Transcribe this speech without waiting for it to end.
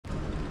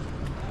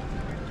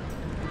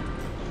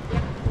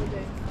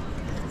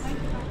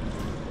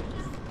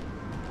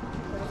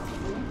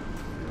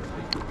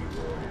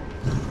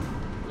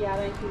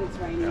don't think it's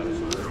raining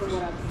anymore from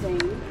what I've seen.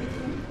 It's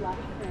been flat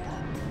now.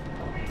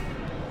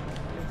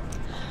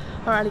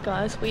 Alrighty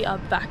guys, we are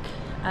back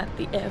at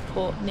the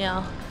airport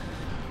now.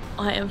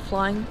 I am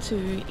flying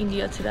to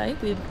India today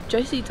with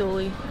Josie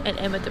Dooley and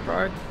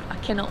Broughe. I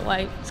cannot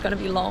wait. It's going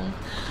to be long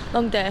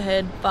day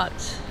ahead,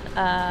 but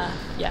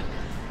yeah,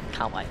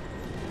 can't wait.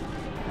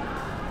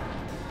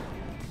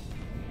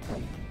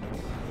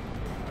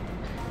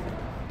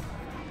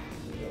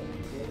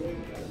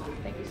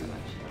 Thank you so much.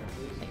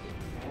 Thank you.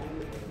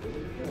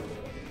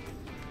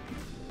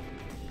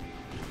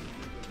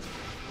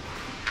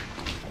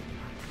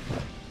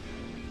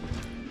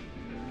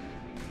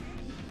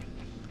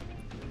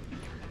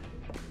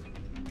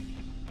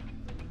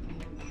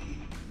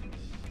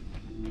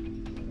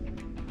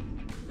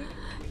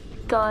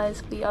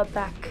 Guys, we are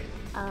back.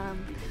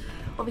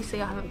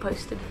 Obviously I haven't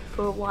posted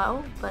for a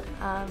while, but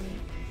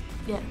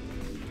yeah,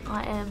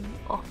 I am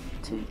off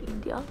to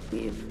India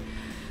with,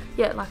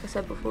 yeah, like I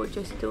said before,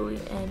 Josie Dooley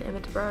and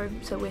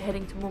Broughe. So we're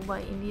heading to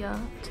Mumbai, India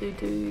to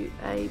do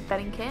a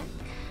batting camp.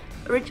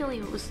 Originally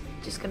it was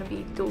just going to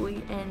be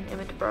Dooley and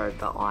Broughe,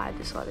 but I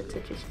decided to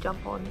just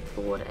jump on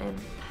board and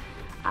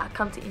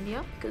come to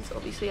India because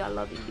obviously I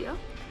love India.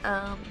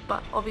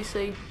 But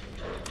obviously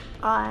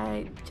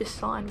I just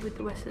signed with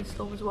the Western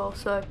Storm as well,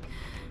 so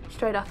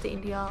straight after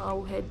India I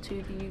will head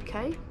to the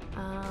UK,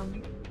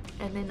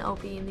 and then I'll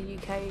be in the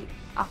UK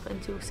up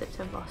until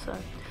September, so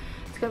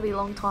it's going to be a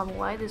long time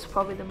away. This is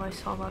probably the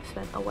most time I've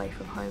spent away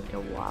from home in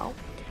a while.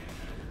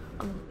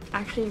 I'm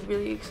actually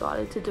really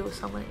excited to do a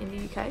summer in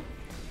the UK.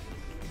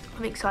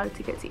 I'm excited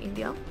to get to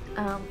India.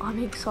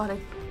 I'm excited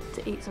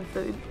to eat some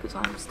food because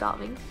I'm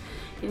starving.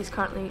 It is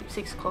currently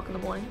 6 o'clock in the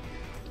morning.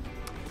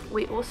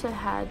 We also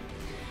had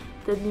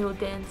the Neil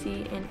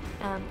Dancy and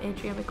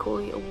Andrea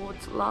McCauley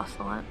Awards last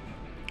night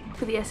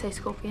for the SA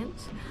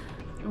Scorpions.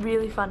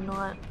 Really fun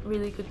night,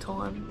 really good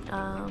time.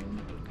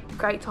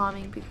 Great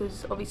timing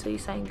because obviously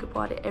saying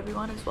goodbye to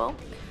everyone as well.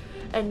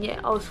 And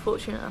yeah, I was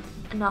fortunate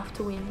enough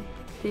to win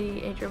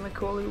the Andrea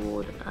McCauley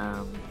Award,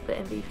 the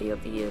MVP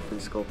of the year for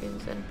the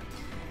Scorpions, and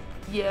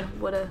yeah,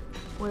 what a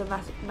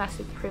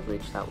massive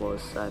privilege that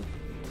was. So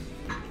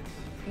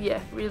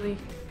yeah, really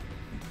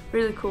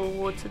cool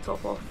award to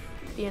top off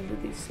the end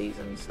of this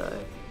season. So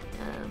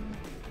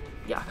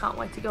yeah, I can't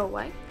wait to go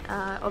away.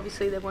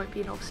 Obviously there won't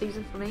be an off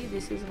season for me.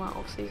 This is my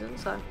off season,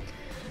 so,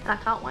 and I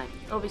can't wait.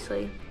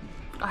 Obviously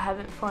I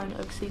haven't flown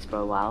overseas for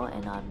a while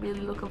and I'm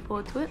really looking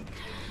forward to it,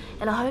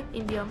 and I hope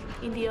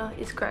India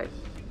is great.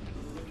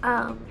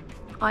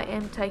 I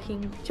am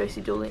taking Josie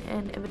Dooley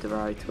and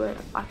Broughe to an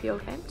IPL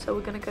game, so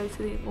we're going to go to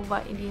the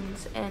Mumbai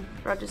Indians and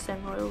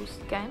Rajasthan Royals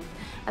game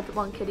at the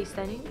Wankhede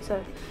Stadium,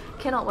 so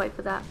cannot wait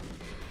for that.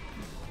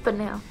 But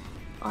now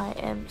I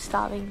am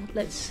starving.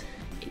 Let's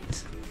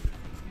eat.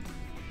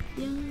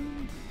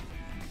 Yum.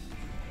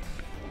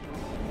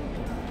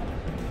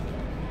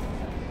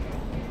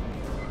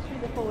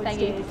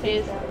 Thank you.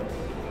 Cheers.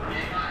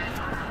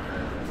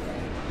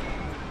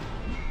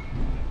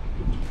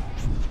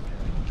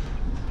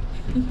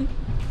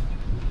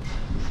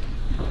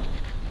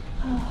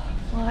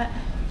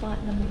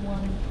 Flight number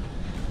 1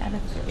 out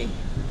of 3.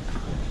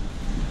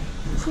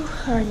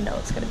 I already know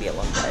it's going to be a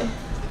long day.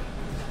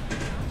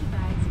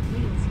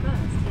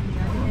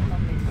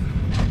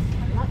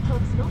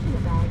 Laptops not in the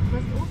bag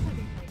must also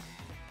be placed.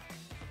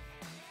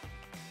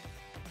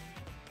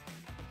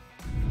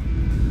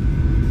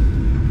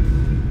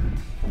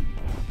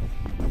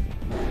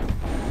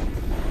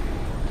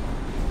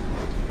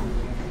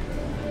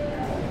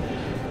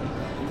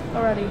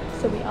 Alrighty,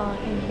 so we are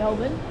in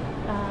Melbourne.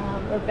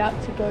 We're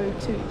about to go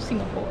to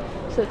Singapore.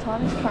 So the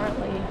time is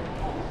currently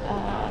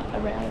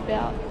around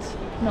about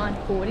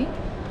 9:40.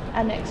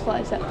 Our next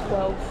flight is at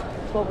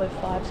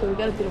 12:05, so we've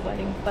got a bit of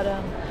waiting, but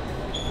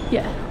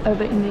yeah,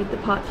 over in the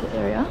departure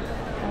area,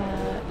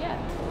 yeah,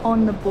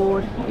 on the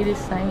board it is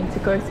saying to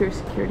go through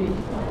security,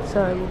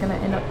 so we're going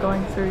to end up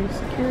going through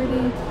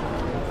security.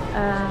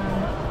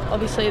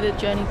 Obviously the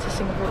journey to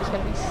Singapore is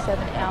going to be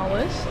 7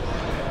 hours,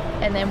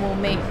 and then we'll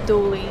meet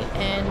Dooley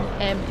and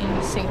Em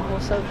in Singapore,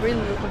 so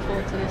really looking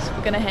forward to this.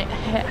 We're going to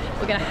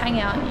hang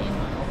out in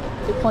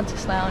the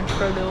Qantas Lounge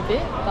for a little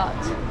bit, but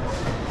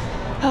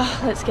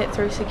let's get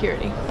through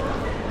security.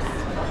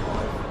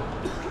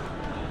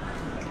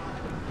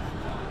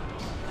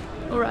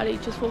 Alrighty,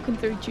 just walking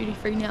through duty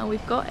free now.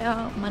 We've got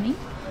our money.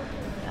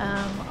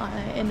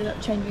 I ended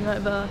up changing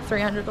over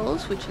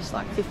 $300, which is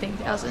like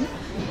 15,000.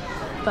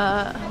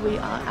 But we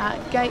are at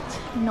gate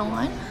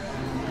 9.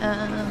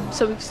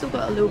 So we've still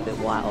got a little bit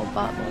while,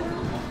 but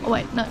oh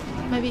wait, no,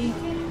 maybe,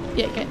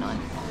 yeah, gate 9.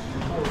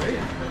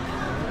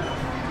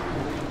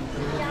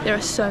 There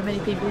are so many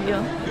people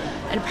here,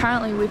 and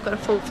apparently we've got a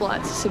full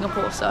flight to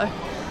Singapore, so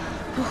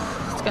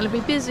it's going to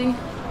be busy.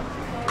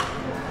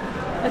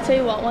 I tell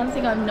you what, one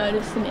thing I've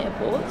noticed in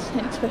airports,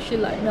 and especially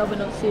like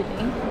Melbourne or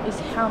Sydney, is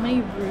how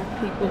many rude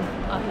people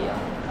are here.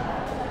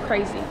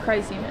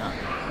 Crazy amount.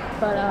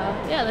 But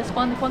yeah, let's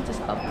find the Qantas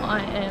Club.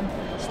 I am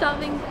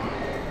starving.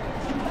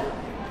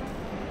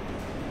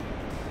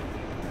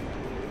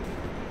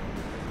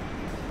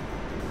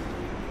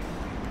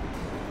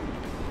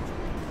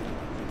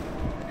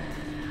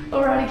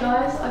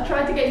 guys, I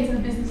tried to get into the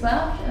business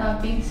lounge and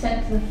I've been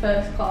sent to the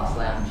first class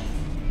lounge.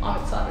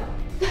 I'm excited.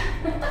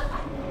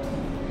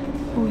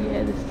 Oh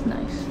yeah, this is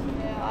nice.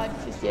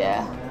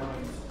 Yeah,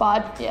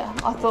 but yeah,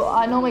 I thought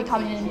I normally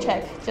come in and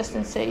check just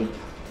and see.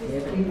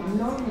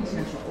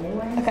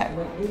 Okay.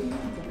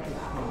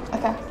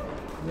 Okay.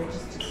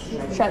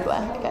 Straight away.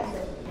 Okay.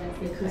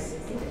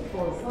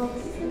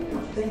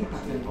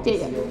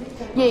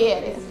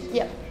 Yeah.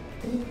 Yep.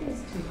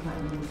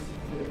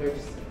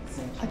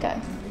 Okay.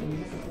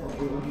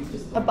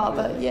 Above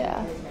it,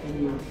 yeah.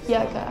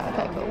 Yeah,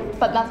 okay, cool.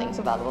 But nothing's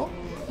available?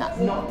 No.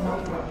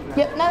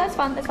 Yep, no, that's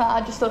fine,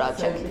 I just thought I'd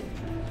check.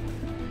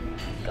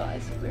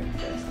 Guys, we're in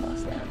first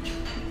class lounge.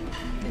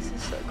 This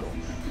is so cool.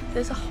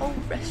 There's a whole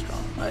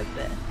restaurant over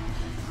there.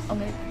 I'm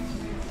going to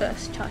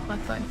first charge my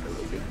phone for a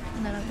little bit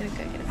and then I'm going to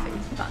go get a food.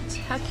 But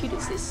how cute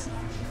is this?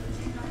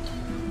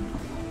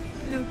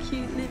 Little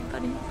cute little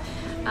bunny.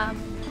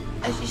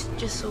 As you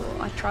just saw,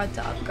 I tried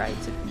to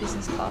upgrade to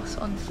business class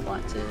on the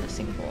flight to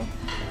Singapore,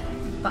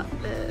 but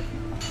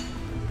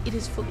it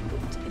is fully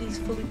booked. It is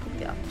fully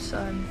booked out, so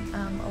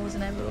I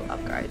wasn't able to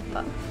upgrade,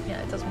 but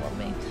yeah, it doesn't bother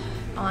me.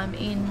 I'm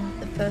in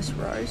the first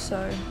row,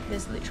 so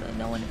there's literally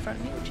no one in front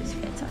of me, which is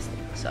fantastic.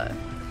 So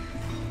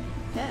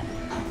yeah,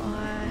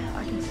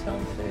 I can smell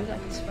the food, I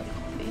can smell the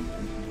coffee.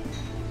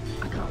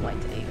 I can't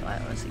wait to eat. I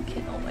honestly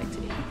cannot wait to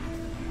eat.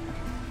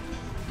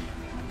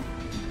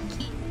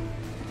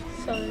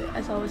 So,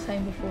 as I was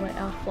saying before,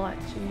 our flight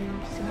to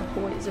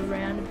Singapore is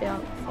around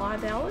about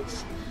 5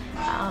 hours,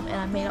 and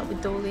I meet up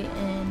with Dooley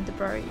and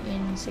Broughe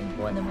in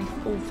Singapore, and then we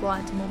all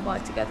fly to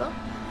Mumbai together.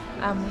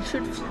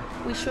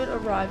 We should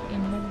arrive in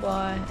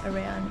Mumbai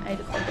around 8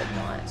 o'clock at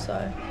night.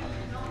 So,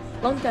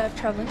 long day of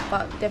travelling,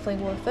 but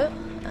definitely worth it.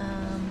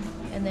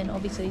 And then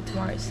obviously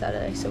tomorrow is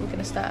Saturday, so we're going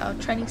to start our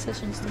training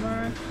sessions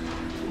tomorrow.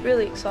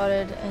 Really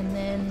excited, and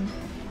then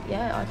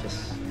yeah, I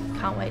just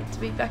can't wait to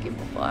be back in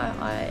Mumbai.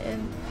 I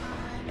am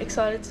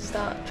excited to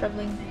start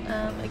travelling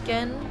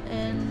again,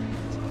 and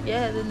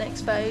yeah, the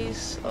next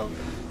phase of,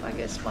 I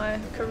guess,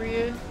 my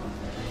career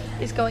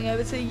is going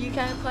over to the UK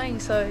and playing.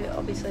 So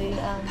obviously,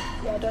 yeah,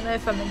 I don't know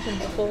if I mentioned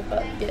before,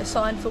 but yeah,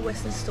 signed for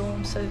Western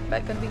Storm, so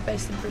going to be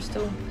based in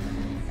Bristol,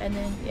 and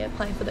then yeah,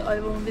 playing for the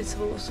Oval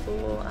Invincibles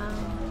for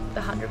the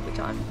 100, which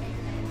I'm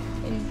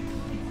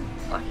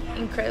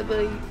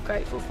incredibly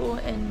grateful for,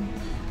 and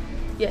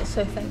yeah,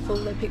 so thankful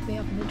they picked me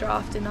up in the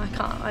draft, and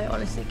I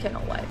honestly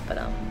cannot wait. But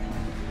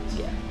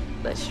yeah,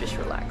 let's just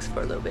relax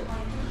for a little bit.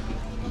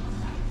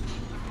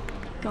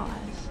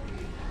 Guys,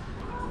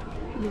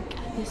 look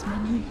at this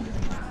menu.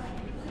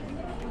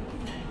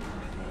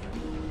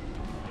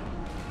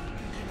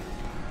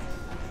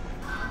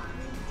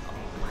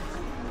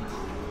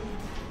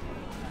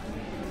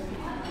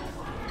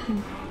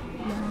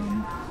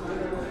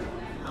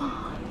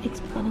 It's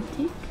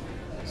Benedict.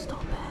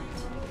 Stop it.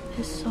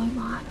 There's so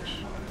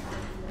much.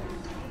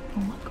 Oh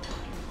my god.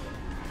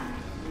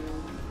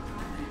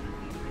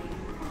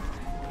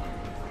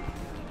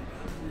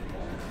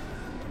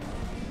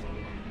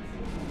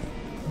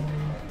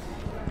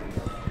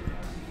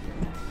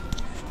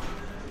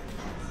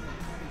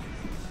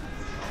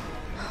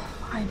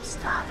 I'm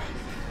starving.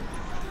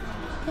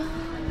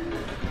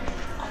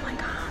 Oh my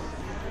god.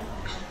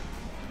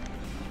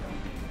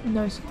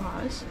 No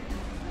surprise.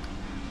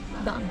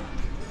 Done.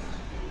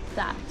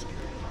 That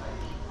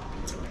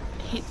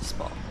hit the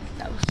spot.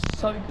 That was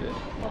so good.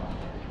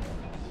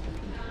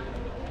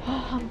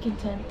 Oh, I'm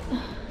content.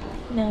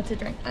 Now to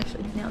drink my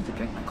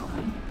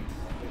coffee.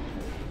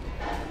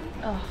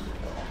 Oh,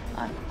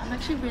 I'm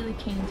actually really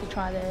keen to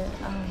try their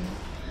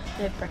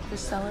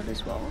breakfast salad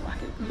as well.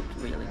 Like, it looked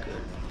really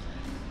good.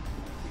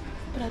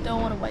 But I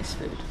don't want to waste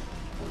food.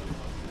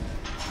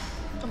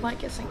 I might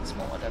get something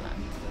small, I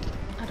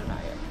don't know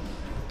yet.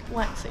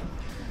 Wait and see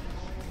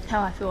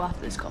how I feel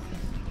after this coffee.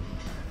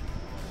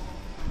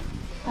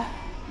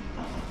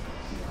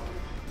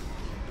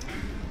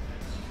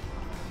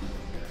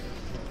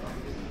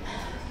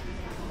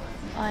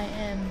 I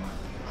am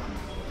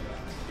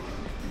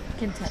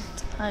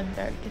content. I'm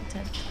very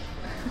content.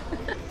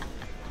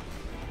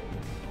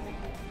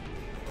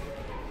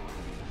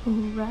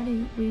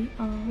 Alrighty, we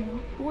are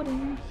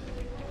boarding.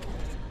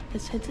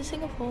 Let's head to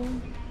Singapore.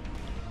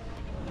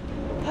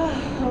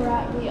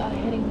 Alright, we are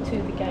heading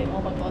to the gate.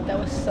 Oh my god, that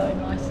was so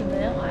nice in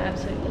there. I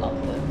absolutely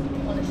loved it,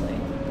 honestly.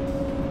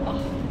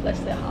 Oh, bless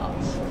their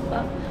hearts.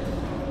 But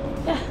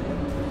yeah.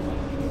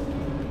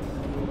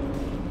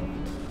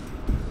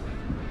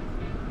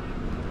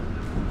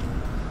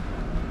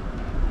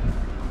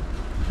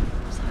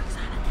 I'm so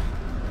excited.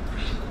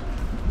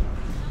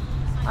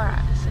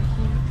 Alright, so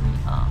here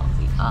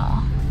we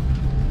are.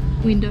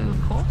 Window,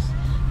 of course,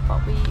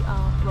 but we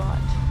are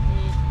right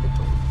near the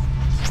door.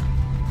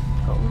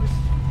 Got all this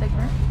leg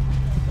room.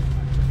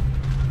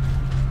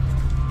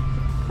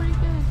 Pretty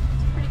good.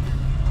 It's pretty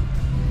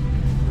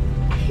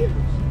good.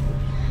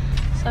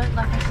 So,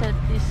 like I said,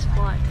 this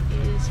flight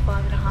is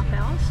 5.5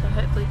 hours, so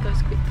hopefully it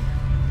goes quick.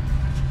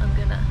 I'm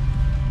gonna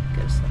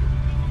go to sleep.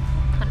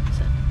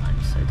 100%. I'm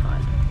just so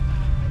tired.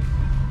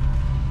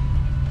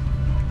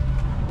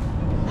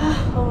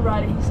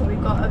 Alrighty, so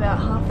we've got about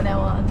half an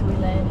hour until we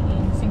land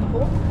in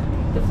Singapore.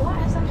 The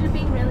flight has actually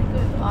been really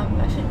good. I've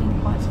actually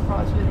been quite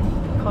surprised with the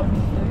economy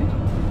food.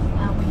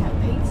 We had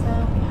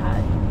pizza, we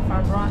had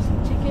fried rice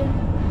and chicken.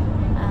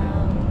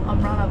 I'm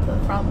right up the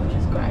front, which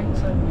is great,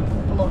 so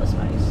a lot of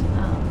space.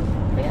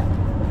 But yeah,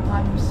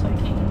 I'm so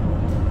keen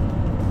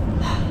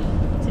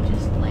to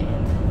just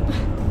land.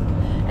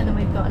 And then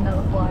we've got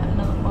another flight,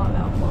 another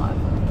 5-hour flight.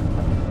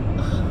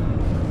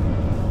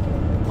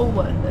 All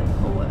worth it,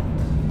 all worth it.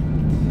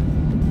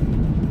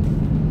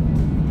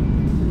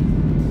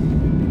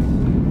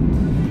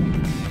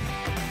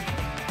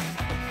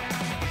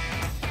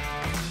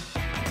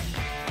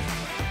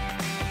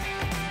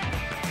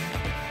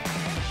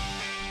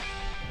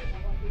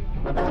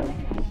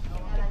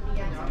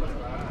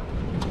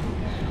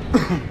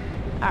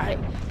 Alright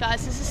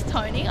guys, this is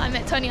Tony. I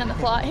met Tony on the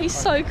flight. He's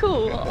so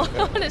cool.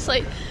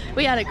 Honestly,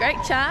 we had a great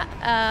chat.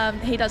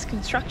 He does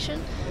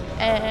construction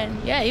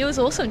and yeah, he was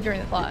awesome during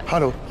the flight.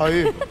 Hello, how are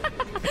you?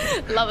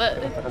 Love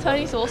it.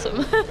 Tony's awesome.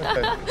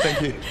 Okay,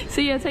 thank you.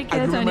 See ya, take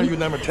care, Tony. I remember you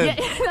number 10.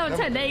 Yeah, number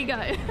 10, there you go.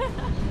 I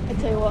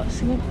tell you what,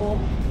 Singapore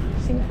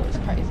is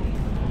crazy.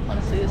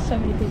 Honestly, there's so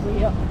many people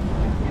here.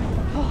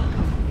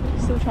 Oh,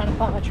 still trying to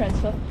find my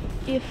transfer.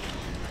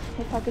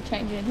 If I could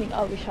change anything,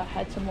 I wish I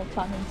had some more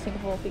time in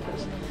Singapore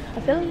because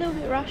I feel a little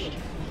bit rushed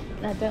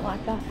and I don't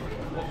like that.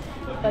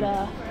 But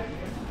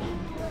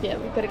yeah,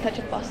 we've got to catch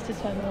a bus to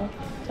Terminal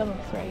 3,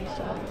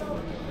 so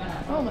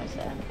we're almost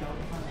there.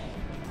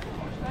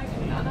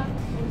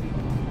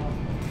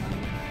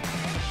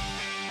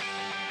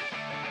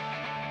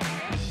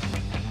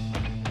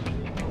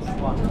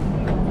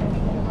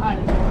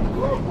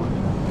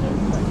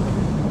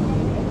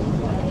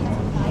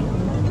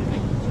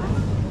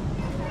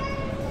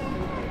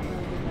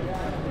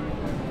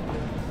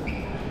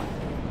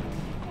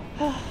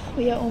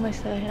 We are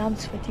almost there and I'm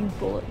sweating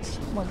bullets.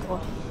 Oh my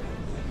god.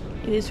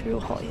 It is real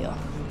hot here.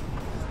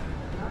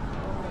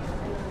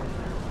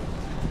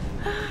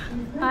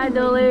 Hi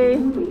Dooley.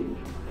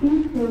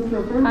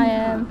 I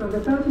am. From the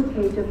photo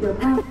page of your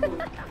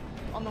passport.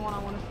 On the one I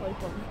want to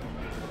sleep on.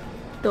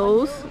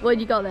 Dolls? What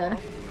you got there?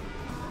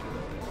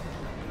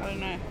 I don't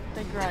know.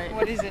 They're great.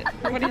 What is it?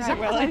 What is it,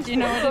 Wella? Do you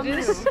know what it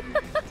is?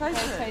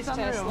 Taste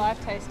test, live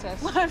taste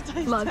test. Live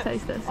taste Live test.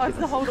 taste test. I have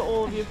to hold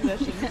all of your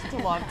possessions to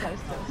live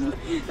taste test.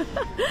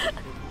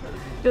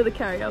 You're the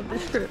carrier of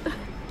this trip.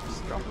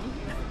 Just drop them.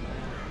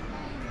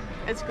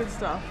 It's good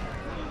stuff.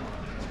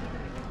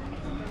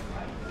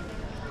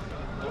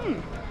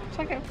 It's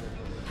like a...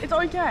 It's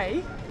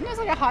okay. It's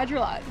like a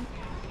hydrolyte.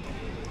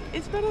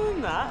 It's better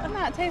than that.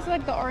 No, it tastes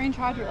like the orange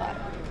hydrolyte.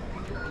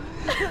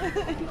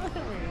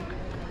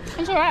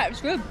 It's alright,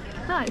 it's good.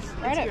 Nice.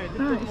 Right It's it. good.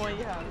 The Nice. more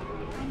you have.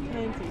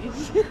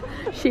 Panties.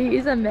 She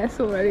is a mess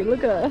already.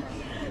 Look at her.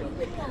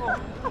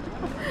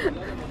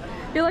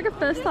 You're like a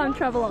first time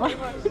traveller.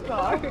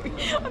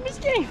 I'm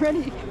just getting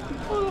ready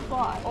for the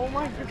flight. Oh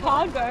my god.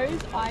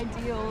 Cargo's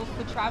ideal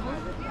for travel.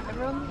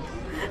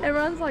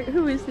 Everyone's like,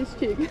 who is this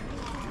chick?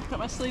 Got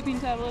my sleeping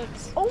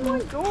tablets. Oh my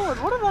god,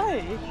 what are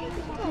they?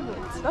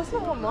 Tablets. That's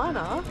not what mine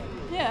are.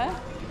 Yeah.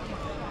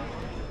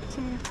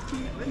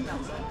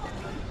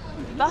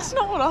 That's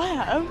not what I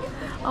have.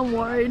 I'm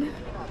worried.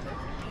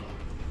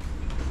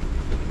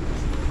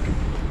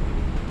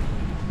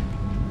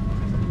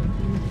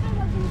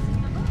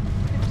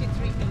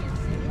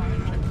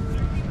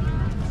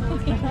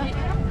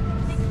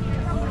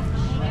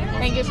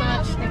 Thank you so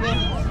much. Thank you.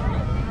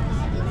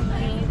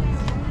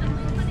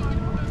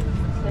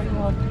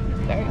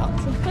 Very hot.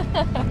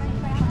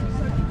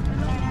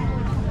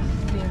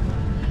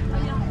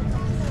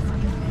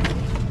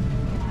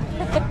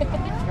 Thank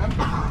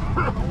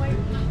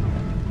you.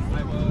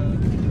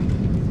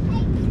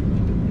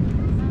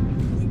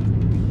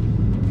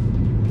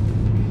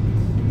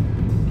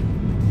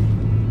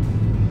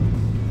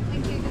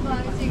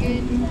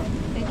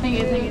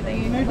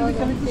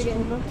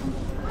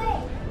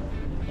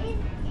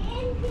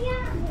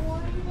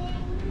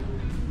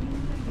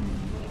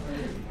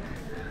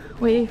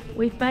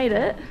 We've made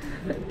it.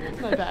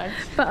 No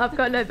bags. But I've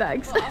got no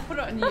bags. Well, I'll put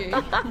it on you.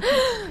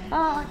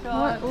 Oh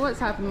god. What's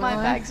happened? My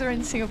bags are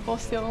in Singapore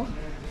still.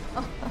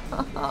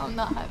 I'm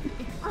not happy.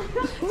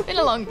 It's been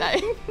a long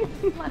day.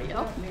 Bloody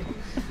hell.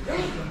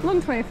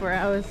 Long 24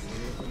 hours.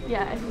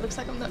 Yeah, it looks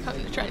like I'm not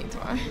coming to training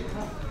tomorrow.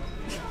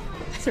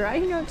 It's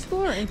alright, you can go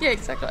exploring. Yeah,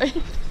 exactly.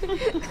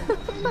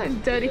 No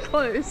dirty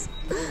clothes.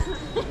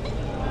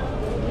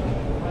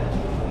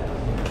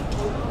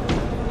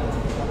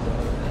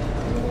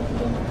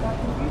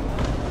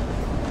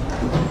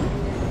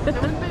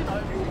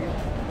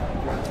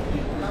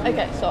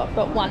 Okay, so I've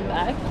got one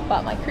bag,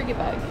 but my cricket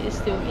bag is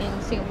still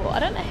in Singapore. I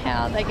don't know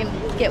how they can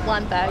get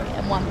one bag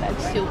and one bag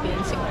still be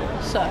in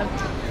Singapore. So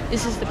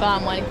this is the guy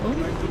I'm waiting for,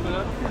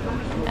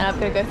 and I've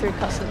got to go through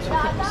customs with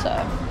him.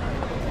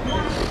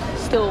 So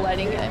still a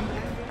waiting game.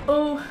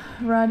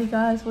 Alrighty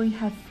guys, we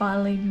have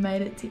finally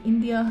made it to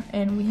India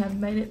and we have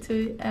made it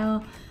to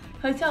our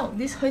hotel.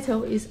 This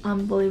hotel is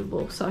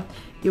unbelievable. So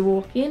you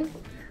walk in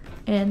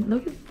and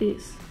look at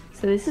this.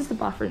 So this is the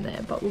bathroom there,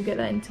 but we'll get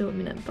that into a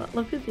minute. But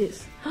look at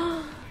this.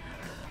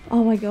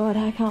 Oh my god,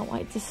 I can't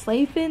wait to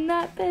sleep in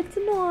that bed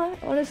tonight.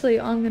 Honestly,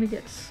 I'm gonna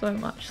get so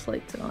much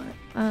sleep tonight.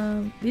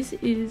 This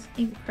is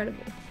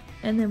incredible.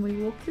 And then we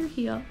walk through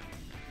here.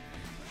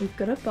 We've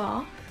got a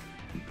bath.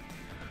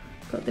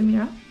 Got the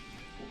mirror.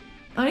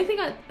 Only thing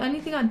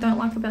I don't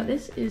like about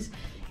this is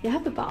you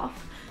have the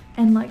bath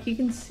and like you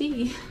can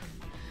see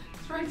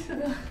through to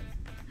the.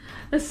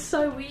 That's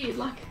so weird.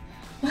 Like,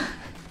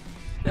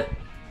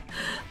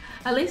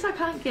 at least I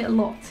can't get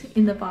locked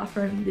in the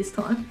bathroom this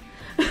time.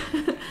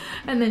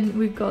 And then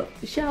we've got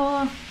the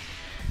shower.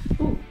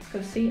 Oh, it's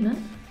got a seat in it.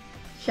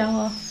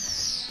 Shower,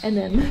 and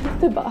then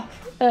the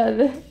bath.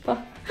 Oh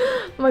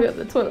my god,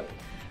 the toilet.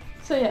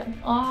 So yeah,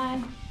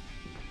 I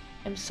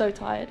am so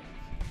tired,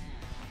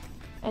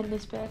 and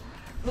this bed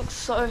looks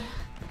so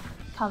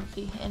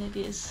comfy, and it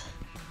is.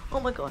 Oh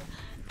my god,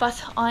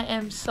 but I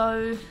am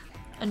so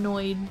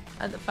annoyed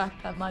at the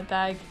fact that my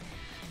bag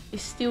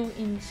is still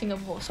in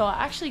Singapore. So I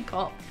actually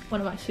got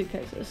one of my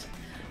suitcases,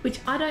 which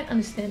I don't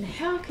understand.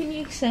 How can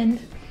you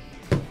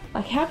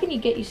how can you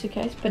get your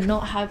suitcase but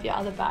not have your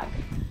other bag?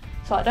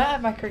 So I don't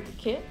have my cricket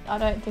kit. I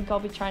don't think I'll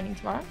be training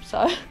tomorrow,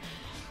 so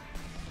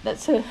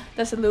that's a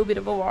little bit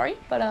of a worry,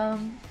 but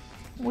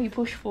we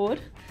push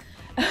forward.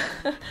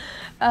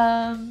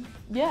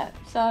 Yeah,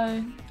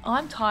 so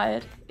I'm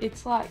tired.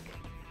 It's like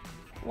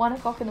 1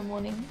 o'clock in the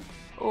morning,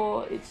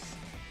 or it's,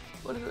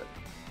 what is it?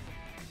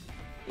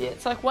 Yeah,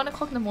 it's like 1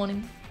 o'clock in the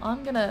morning.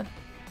 I'm gonna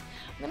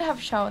have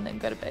a shower and then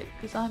go to bed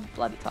because I'm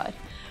bloody tired.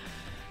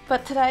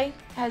 But today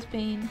has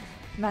been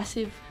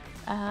massive,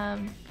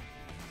 and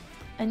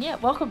yeah,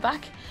 welcome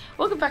back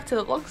to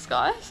the vlogs,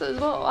 guys, as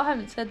well. I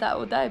haven't said that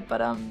all day,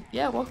 but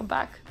yeah, welcome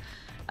back.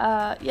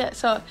 Yeah,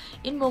 so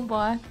in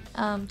Mumbai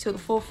till the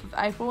 4th of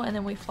April, and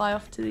then we fly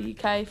off to the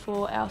UK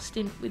for our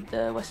stint with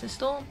the Western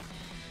Storm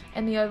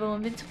and the Oval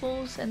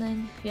Invincibles, and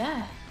then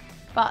yeah,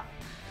 but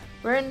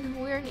we're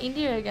in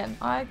India again.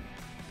 I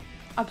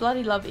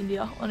bloody love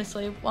India,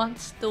 honestly.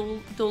 Once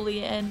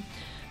Dooley and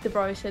the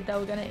Broughe said they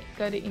were going to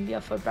go to India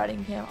for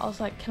batting camp, I was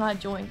like, can I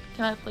join?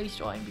 Can I please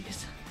join?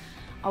 Because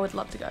I would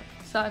love to go.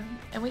 So,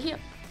 and we're here.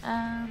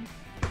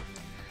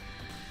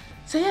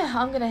 So yeah,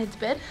 I'm going to head to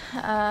bed.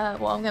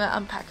 Well, I'm going to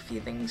unpack a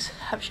few things,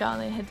 have a shower,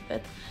 and then head to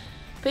bed.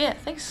 But yeah,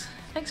 thanks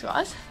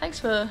guys. Thanks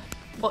for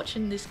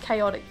watching this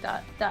chaotic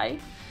day.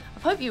 I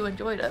hope you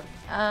enjoyed it.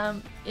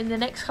 In the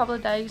next couple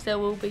of days, there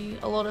will be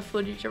a lot of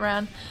footage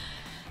around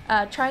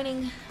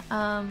training,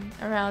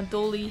 around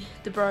Dooley,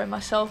 the Broughe,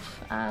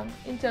 myself,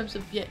 in terms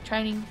of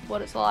training,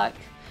 what it's like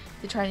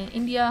to train in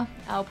India.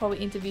 I'll probably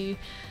interview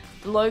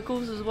the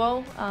locals as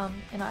well,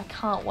 and I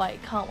can't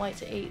wait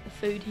to eat the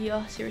food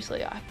here.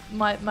 Seriously,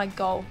 my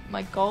goal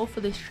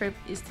for this trip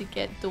is to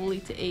get Dooley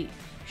to eat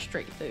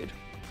street food.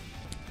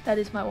 That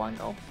is my one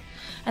goal.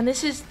 And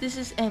this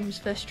is Em's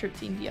first trip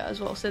to India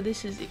as well, so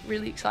this is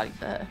really exciting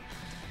for her.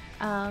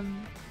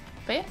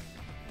 But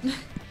yeah.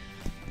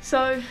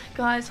 So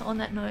guys, on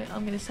that note,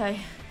 I'm going to say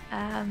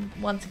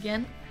once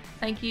again,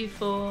 thank you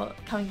for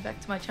coming back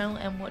to my channel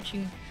and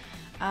watching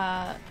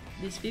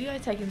this video,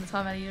 taking the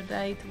time out of your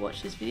day to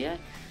watch this video,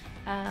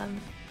 and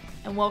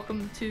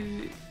welcome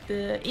to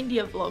the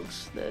India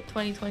vlogs, the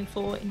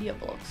 2024 India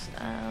vlogs.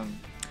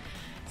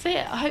 So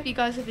yeah, I hope you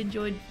guys have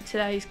enjoyed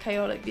today's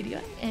chaotic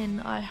video,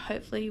 and I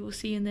hopefully will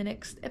see you in the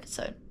next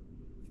episode.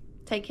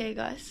 Take care,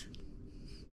 guys.